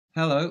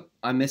Hello,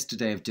 I missed a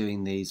day of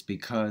doing these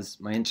because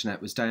my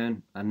internet was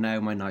down and now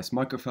my nice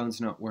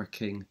microphone's not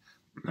working.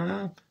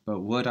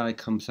 But would I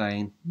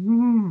complain?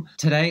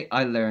 Today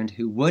I learned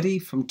who Woody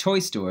from Toy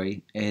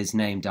Story is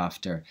named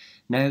after.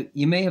 Now,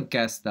 you may have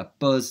guessed that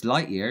Buzz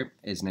Lightyear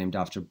is named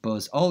after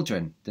Buzz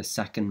Aldrin, the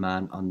second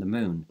man on the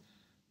moon.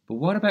 But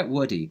what about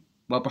Woody?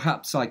 Well,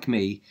 perhaps like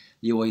me,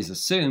 you always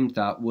assumed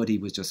that Woody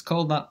was just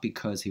called that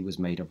because he was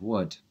made of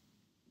wood.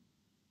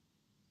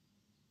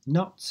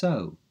 Not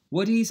so.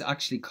 Woody's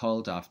actually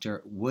called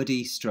after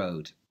Woody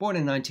Strode. Born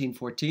in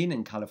 1914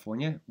 in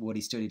California,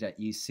 Woody studied at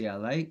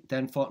UCLA,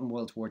 then fought in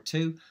World War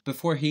II,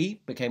 before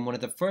he became one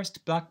of the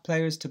first black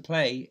players to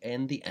play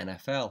in the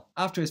NFL.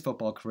 After his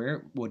football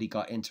career, Woody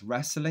got into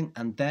wrestling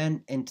and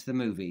then into the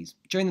movies.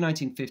 During the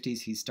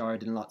 1950s, he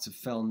starred in lots of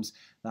films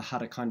that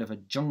had a kind of a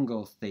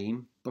jungle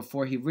theme,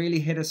 before he really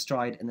hit a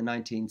stride in the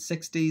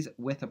 1960s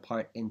with a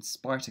part in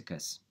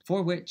Spartacus,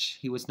 for which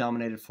he was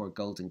nominated for a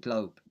Golden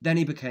Globe. Then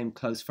he became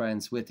close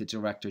friends with the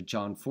director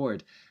John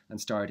Ford and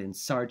starred in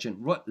Sergeant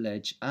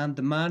Rutledge and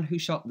The Man Who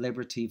Shot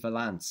Liberty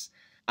Valance,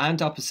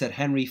 and opposite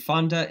Henry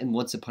Fonda in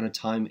Once Upon a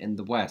Time in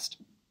the West.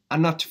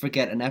 And not to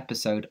forget an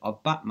episode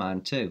of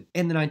Batman too.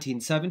 In the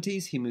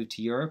 1970s, he moved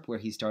to Europe where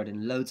he starred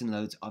in loads and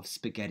loads of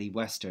spaghetti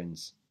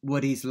westerns.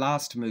 Woody's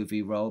last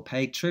movie role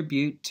paid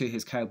tribute to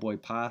his cowboy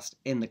past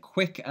in The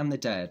Quick and the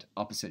Dead,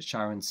 opposite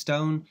Sharon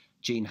Stone,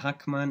 Gene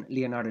Hackman,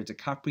 Leonardo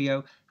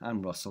DiCaprio,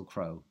 and Russell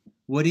Crowe.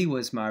 Woody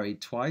was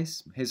married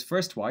twice. His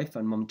first wife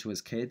and mum to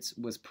his kids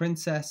was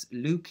Princess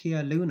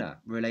Lucia Luna,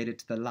 related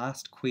to the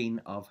last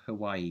Queen of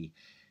Hawaii.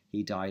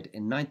 He died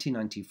in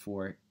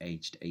 1994,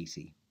 aged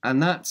 80.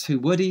 And that's who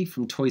Woody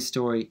from Toy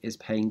Story is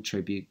paying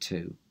tribute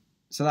to.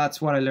 So that's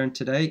what I learned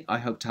today. I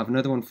hope to have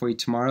another one for you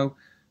tomorrow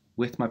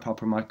with my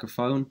proper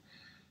microphone.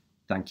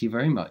 Thank you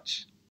very much.